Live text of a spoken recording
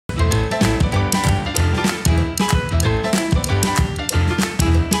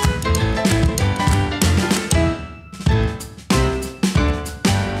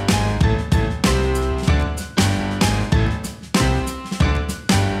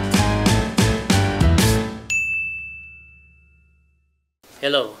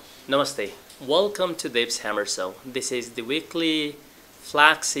Hello, Namaste. Welcome to Dev's Hammer Show. This is the weekly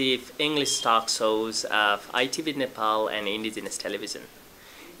flagship English talk shows of ITV Nepal and Indigenous television.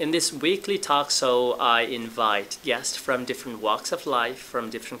 In this weekly talk show, I invite guests from different walks of life,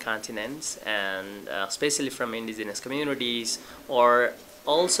 from different continents, and especially from indigenous communities, or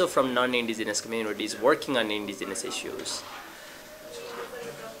also from non-indigenous communities working on indigenous issues.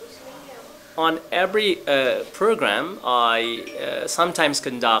 On every program, I sometimes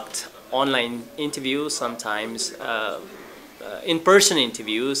conduct online interviews, sometimes in-person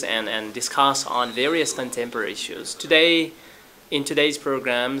interviews, and discuss on various contemporary issues. Today, in today's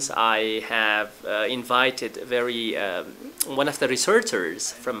programs, I have invited one of the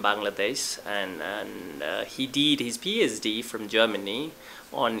researchers from Bangladesh, and he did his PhD from Germany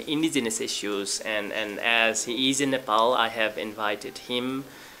on indigenous issues, and as he is in Nepal, I have invited him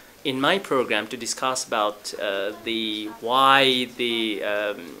in my program to discuss about why the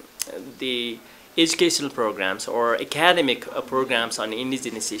educational programs or academic programs on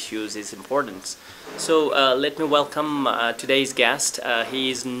indigenous issues is important. So let me welcome today's guest. He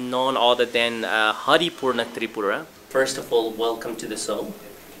is none other than Hari Purna Tripura. First of all, welcome to the show.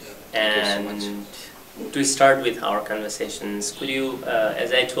 And so to start with our conversations, could you,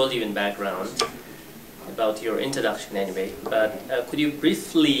 as I told you in background, about your introduction anyway, but could you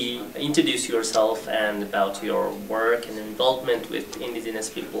briefly introduce yourself and about your work and involvement with indigenous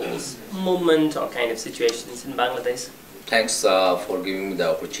people's movement or kind of situations in Bangladesh? Thanks for giving me the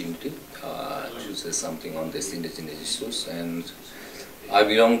opportunity to say something on this indigenous issues. And I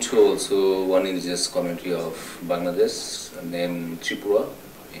belong to also one indigenous community of Bangladesh named Tripura,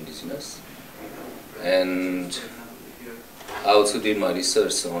 Indigenous. And I also did my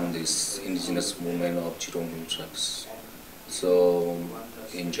research on this indigenous movement of Chirong tribes. So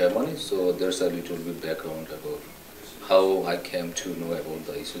in Germany, so there's a little bit background about how I came to know about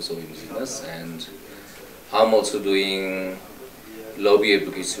the issues of indigenous, and I'm also doing lobby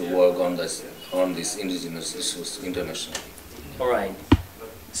advocacy work on this indigenous issues internationally. All right.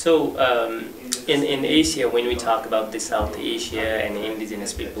 So in Asia, when we talk about the South Asia and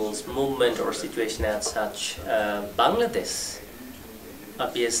indigenous people's movement or situation as such, Bangladesh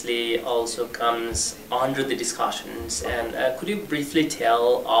obviously also comes under the discussions. And could you briefly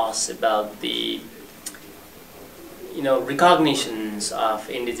tell us about the recognitions of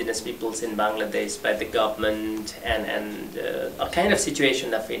indigenous peoples in Bangladesh by the government and a kind of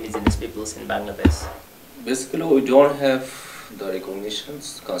situation of indigenous peoples in Bangladesh? Basically, we don't have the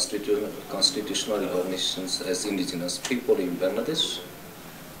recognitions, constitutional recognitions as indigenous people in Bangladesh.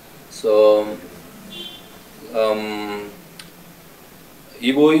 So,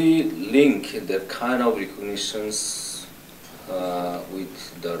 if we link that kind of recognitions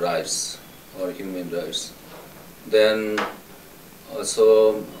with the rights or human rights, then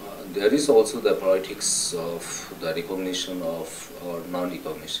also there is also the politics of the recognition of or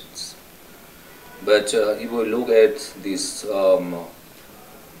non-recognitions. But if we look at this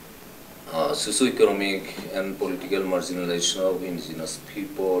socio-economic and political marginalization of indigenous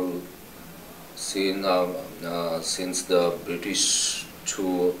people since the British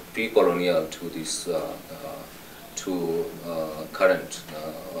to pre-colonial to this to current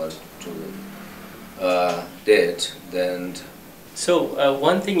or to date, then. So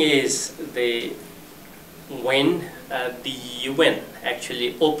one thing is when the UN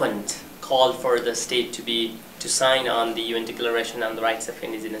actually called for the state to sign on the UN Declaration on the Rights of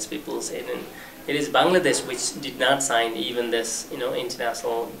Indigenous Peoples, and it is Bangladesh which did not sign even this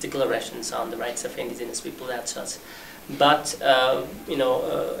international declarations on the rights of indigenous people as such. But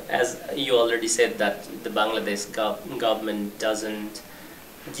as you already said, that the Bangladesh government doesn't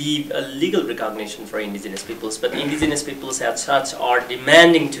give a legal recognition for indigenous peoples, but indigenous peoples as such are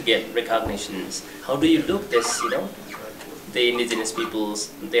demanding to get recognitions. How do you look this, the indigenous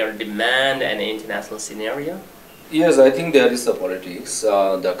peoples, their demand and international scenario? Yes, I think there is a politics.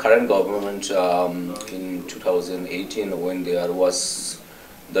 The current government in 2018, when there was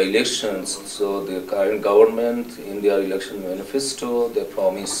the elections, so the current government in their election manifesto, they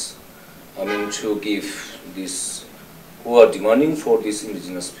promise, to give this, who are demanding for these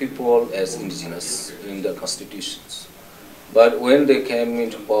indigenous people as indigenous in the constitutions. But when they came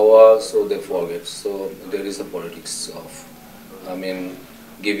into power, so they forget. So there is a politics of,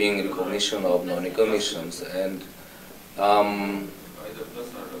 giving recognition of non-recognitions, and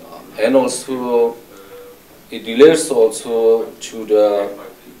also it relates also to the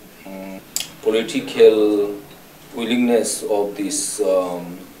political willingness of these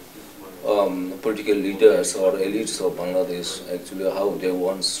political leaders or elites of Bangladesh, actually how they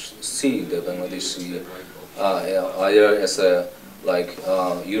want to see the Bangladeshi either as a like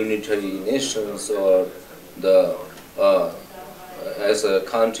unitary nations or the as a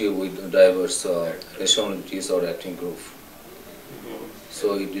country with diverse nationalities or ethnic group.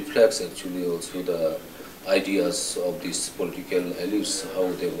 So it reflects actually also the ideas of these political elites,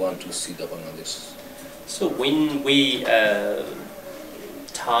 how they want to see the Bangladesh. So when we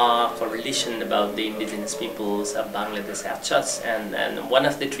talk or listen about the indigenous peoples of Bangladesh as such, and one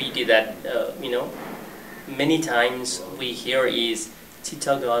of the treaty that many times we hear is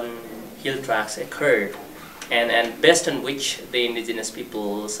Chittagong hill tracts occurred, and based on which the indigenous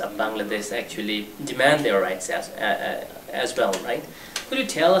peoples of Bangladesh actually demand their rights as well, right? Could you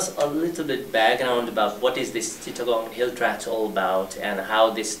tell us a little bit background about what is this Chittagong hill tracts all about, and how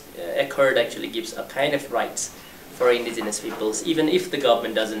this accord actually gives a kind of rights for indigenous peoples, even if the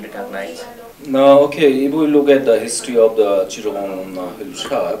government doesn't recognize? Now, okay, if we look at the history of the Chittagong hill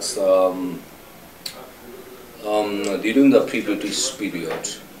tracts, during the pre-British period,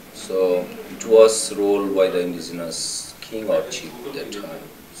 so it was ruled by the indigenous king or chief at that time.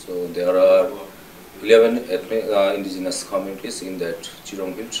 So there are 11 ethnic, indigenous communities in that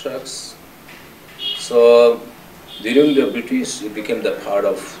Chittagong hill tracts. So during the British, it became the part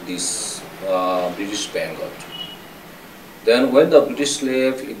of this British Bengal. Then when the British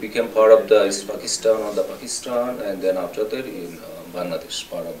left, it became part of the East Pakistan or the Pakistan, and then after that in Bangladesh,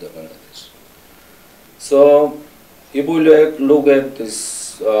 part of the Bangladesh. So if we look at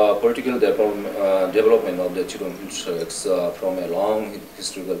this political development of the Chittagong hill tracts from a long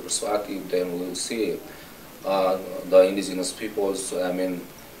historical perspective, then we will see the indigenous peoples,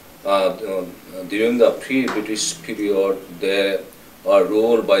 during the pre-British period, they are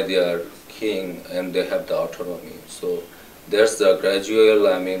ruled by their king and they have the autonomy. So there's the gradual,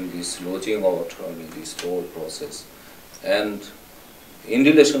 this losing of autonomy, this whole process. And in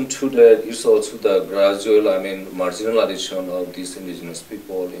relation to that, it's also the gradual, marginalization of these indigenous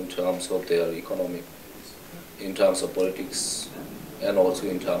people in terms of their economic, in terms of politics, and also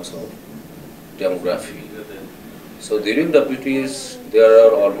in terms of demography. So during the British, there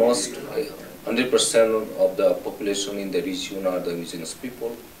are almost 100% of the population in the region are the indigenous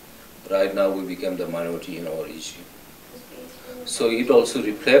people. Right now, we became the minority in our region. So it also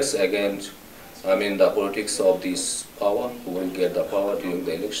reflects again, the politics of this power, who will get the power during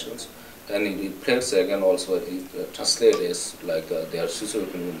the elections, and it reflects again also, it translates as like their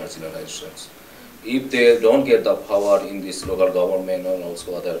socio-economic marginalizations. If they don't get the power in this local government and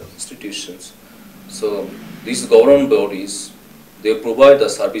also other institutions, so these government bodies, they provide the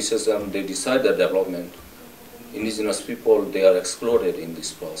services and they decide the development. Indigenous people, they are excluded in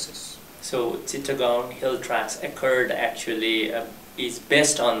this process. So Chittagong hill tracts occurred actually is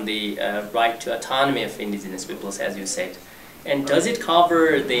based on the right to autonomy of indigenous peoples, as you said. And does it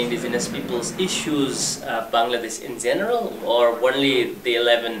cover the indigenous peoples' issues of Bangladesh in general, or only the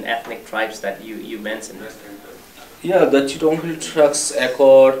 11 ethnic tribes that you mentioned? Yeah, the Chittagong hill tracts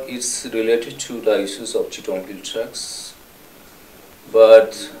accord is related to the issues of Chittagong hill tracts,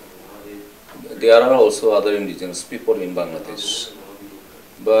 but there are also other indigenous people in Bangladesh.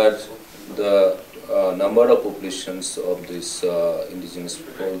 But the number of populations of these indigenous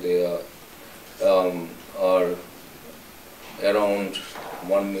people, they are around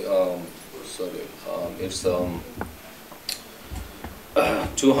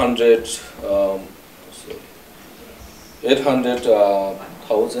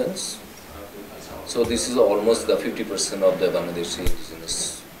 800,000. So this is almost the 50% of the Bangladeshi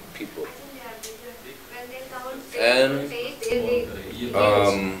indigenous people. And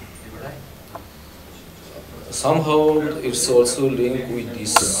somehow it's also linked with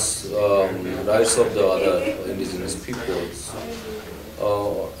these rights of the other indigenous peoples.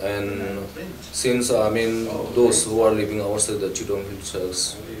 And since those who are living outside the Chittagong hill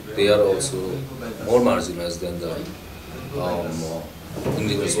tracts, they are also more marginalized than the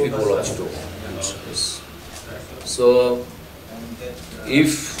indigenous people of Chittagong hill tracts. So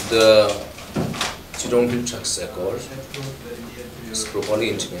if the Chittagong hill tracts accord is properly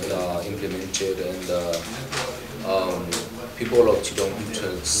implemented, and people of Chittagong hill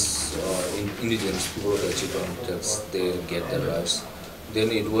tracts, indigenous people of the Chittagong hill tracts, they get their rights, then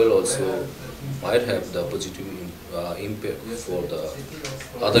it will also might have the positive impact for the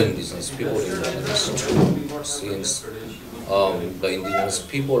other indigenous people in Bangladesh too, since the indigenous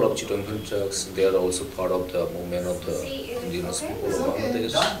people of Chittagong hill tracts, they are also part of the movement of the indigenous people of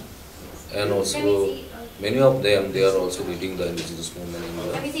Bangladesh, and also many of them, they are also leading the indigenous movement in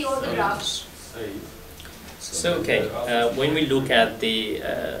Bangladesh. So okay, when we look at the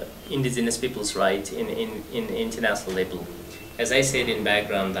indigenous people's right in international level, as I said in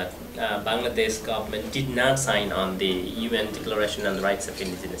background, that Bangladesh government did not sign on the UN Declaration on the Rights of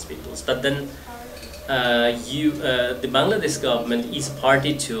Indigenous Peoples. But then the Bangladesh government is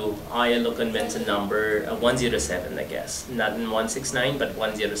party to ILO Convention number 107, I guess. Not in 169, but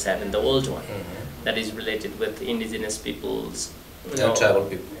 107, the old one, that is related with indigenous peoples. Tribal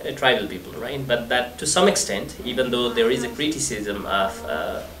people. Tribal people, right? But that to some extent, even though there is a criticism of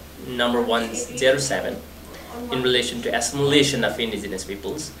number 107 in relation to assimilation of indigenous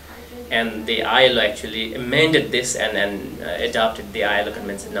peoples, and the ILO actually amended this and adopted the ILO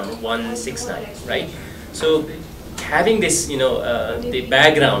Convention number 169, right? So having this, the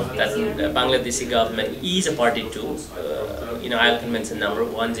background that the Bangladeshi government is a party to, ILO Convention number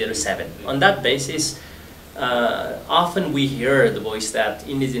 107. On that basis, often we hear the voice that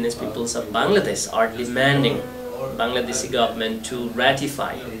indigenous peoples of Bangladesh are demanding Bangladeshi government to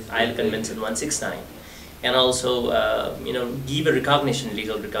ratify ILO Convention 169. And also, give a recognition,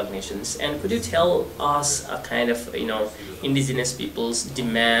 legal recognitions. And could you tell us a kind of, indigenous peoples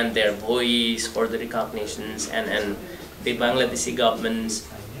demand their voice for the recognitions and the Bangladeshi government's,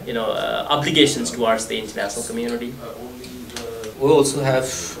 obligations towards the international community? We also have,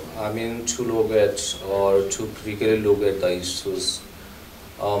 to look at or to critically look at the issues.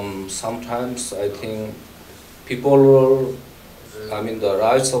 Sometimes I think people, the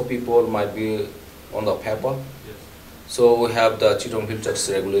rights of people might be on the paper. So we have the Chitong Hill tax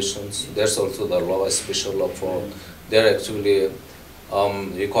regulations. There's also the law, special law for, they're actually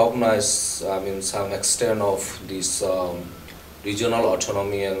recognize, some extent of this regional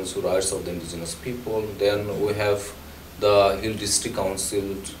autonomy and rights of the indigenous people. Then we have the Hill District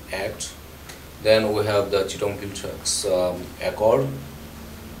Council Act. Then we have the Chitong Hill Tax Accord.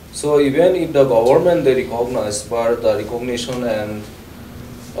 So even if the government they recognize, but the recognition and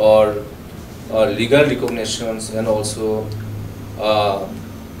or legal recognitions and also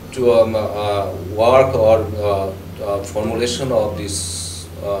to work or formulation of this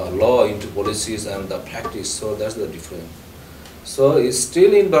law into policies and the practice. So that's the difference. So it's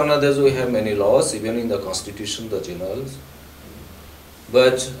still in Bangladesh we have many laws, even in the constitution, the generals.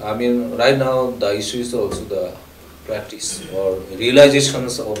 But right now the issue is also the practice or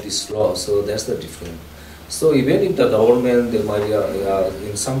realizations of this law. So that's the difference. So even if the government, they might,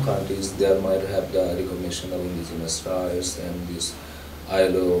 in some countries, they might have the recognition of indigenous rights and these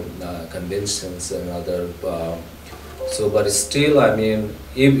ILO conventions and other. But still, if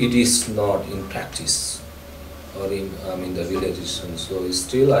it is not in practice or in the realization, so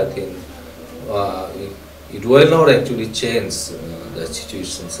still I think it will not actually change the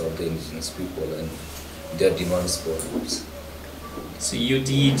situations of the indigenous people and their demands for rights. So you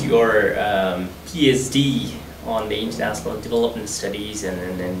did your PhD on the international development studies,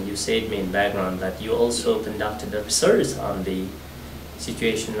 and then you said me in background that you also conducted a research on the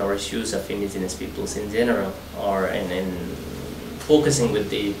situation or issues of indigenous peoples in general, or in focusing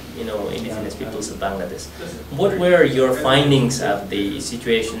with the indigenous peoples of Bangladesh. What were your findings of the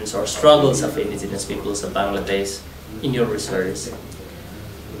situations or struggles of indigenous peoples of Bangladesh in your research?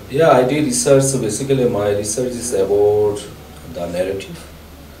 Yeah, I did research. So basically, my research is about the narrative.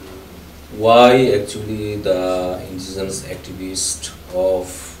 Why actually the indigenous activists of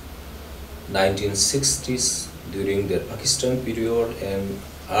 1960s during the Pakistan period and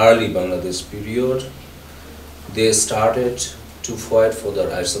early Bangladesh period, they started to fight for the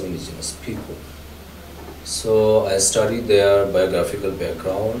rights of indigenous people. So I studied their biographical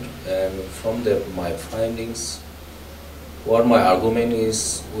background, and from my findings, what my argument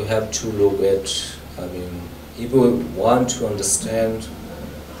is, we have to look at, if we want to understand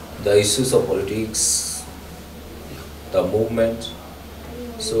the issues of politics, the movement,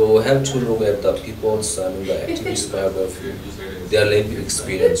 so we have to look at the people's, the activist biography, their life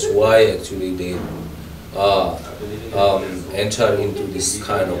experience, why actually they enter into this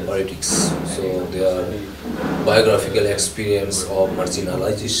kind of politics. So their biographical experience of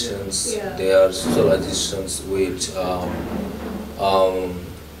marginalizations, their socializations with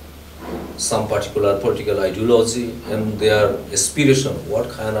some particular political ideology, and their aspiration, what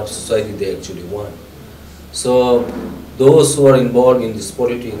kind of society they actually want. So those who are involved in this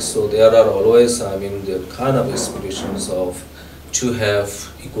politics, so there are always, the kind of aspirations of to have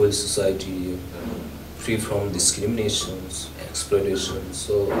equal society, free from discriminations, exploitation.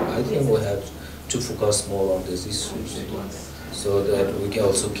 So I think we have to focus more on these issues, so that we can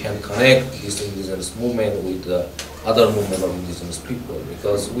also connect this indigenous movement with the other movement of indigenous people,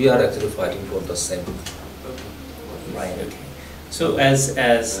 because we are actually fighting for the same. Right. Okay. So as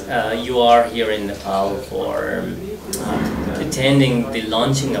you are here in Nepal for attending the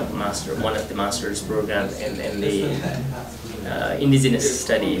launching of one of the master's programs in the indigenous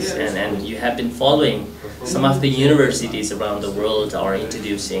studies, and you have been following some of the universities around the world are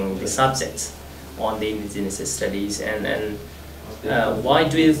introducing the subjects on the indigenous studies, and why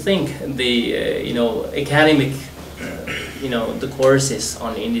do you think the academic the courses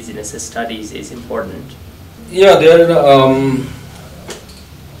on indigenous studies is important? Yeah, there.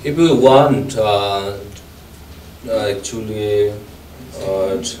 If we want actually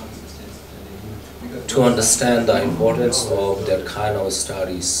to understand the importance of that kind of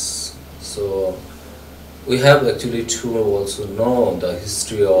studies, so we have actually to also know the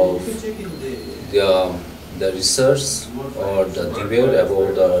history of the research or the debate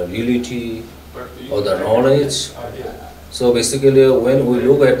about the reality or the knowledge. So basically, when we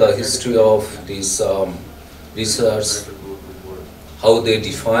look at the history of this research, how they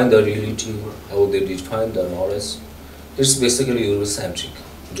define the reality, how they define the knowledge, it's basically Eurocentric,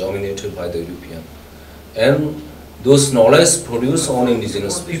 dominated by the European. And those knowledge produced on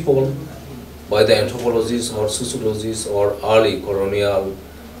indigenous people by the anthropologists or sociologists or early colonial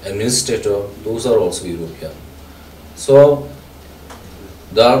administrator, those are also European. So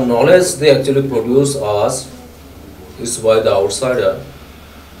the knowledge they actually produce us is by the outsider.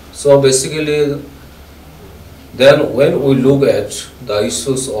 So basically, then when we look at the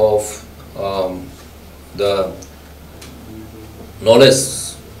issues of the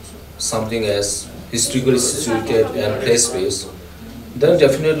knowledge, something as historically situated and place-based, then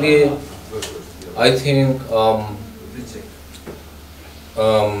definitely I think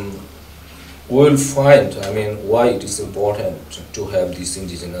we'll find, why it is important to have these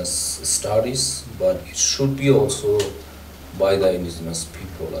indigenous studies, but it should be also by the indigenous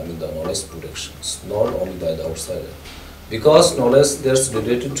people, the knowledge productions, not only by the outsider. Because knowledge that's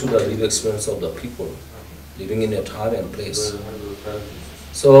related to the lived experience of the people living in a time and place.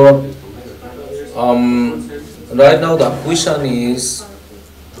 So right now the question is,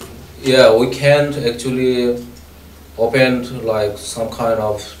 we can't actually open like some kind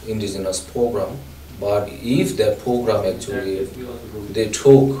of indigenous program, but if that program actually they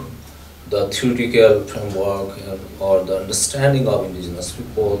took the theoretical framework or the understanding of indigenous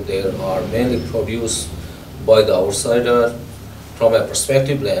people, they are mainly produced by the outsider from a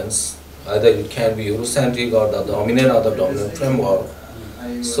perspective lens. Either it can be Eurocentric or the dominant or the dominant framework.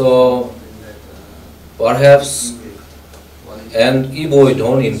 So perhaps, and if we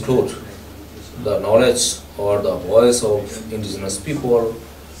don't include the knowledge or the voice of indigenous people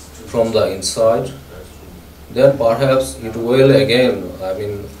from the inside, then perhaps it will again,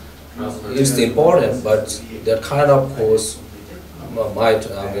 it's important, but that kind of course might,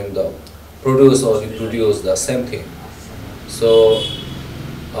 produce or reproduce the same thing. So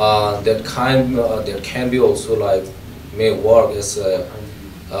that can be also may work as a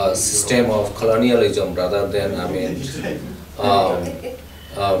system of colonialism rather than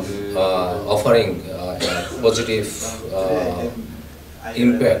offering positive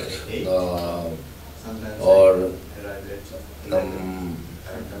impact or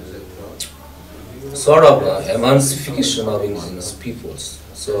sort of emancipation of indigenous peoples.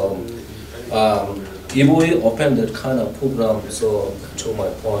 So if we open that kind of program, so to my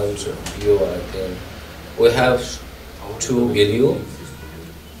point of view, I think we have to value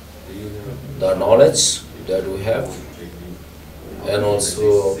the knowledge that we have, and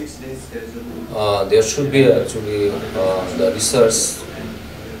also there should be actually the research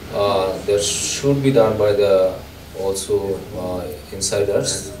that should be done by the also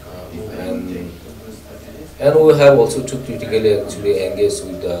insiders, and we have also to critically actually engage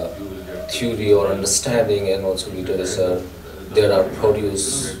with the theory or understanding and also literature that are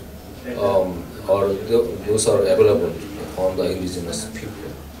produced or those are available on the indigenous people.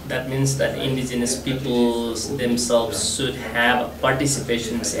 That means that indigenous peoples themselves should have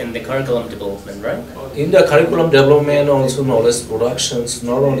participations in the curriculum development, right? In the curriculum development, also knowledge productions,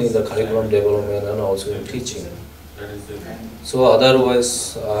 not only in the curriculum development and also in teaching. So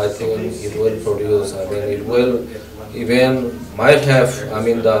otherwise, I think it will produce, it will even might have,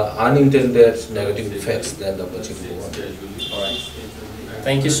 the unintended negative effects than the positive one. All right.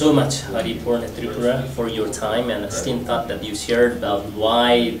 Thank you so much, Hari Purna Tripura, for your time and esteemed thought that you shared about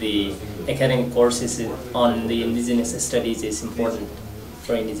why the academic courses on the indigenous studies is important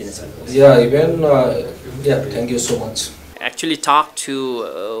for indigenous people. Thank you so much. Actually talked to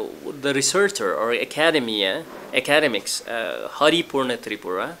the researcher or academics, Hari Purna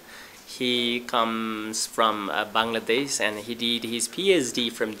Tripura. He comes from Bangladesh, and he did his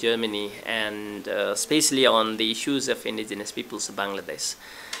PhD from Germany, and especially on the issues of indigenous peoples of Bangladesh.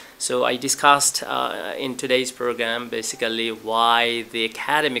 So I discussed in today's program basically why the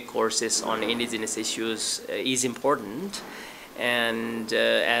academic courses on indigenous issues is important, And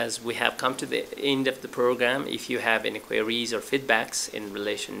as we have come to the end of the program, if you have any queries or feedbacks in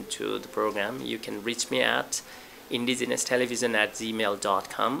relation to the program, you can reach me at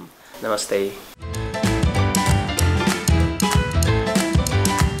indigenoustelevision@gmail.com. Namaste.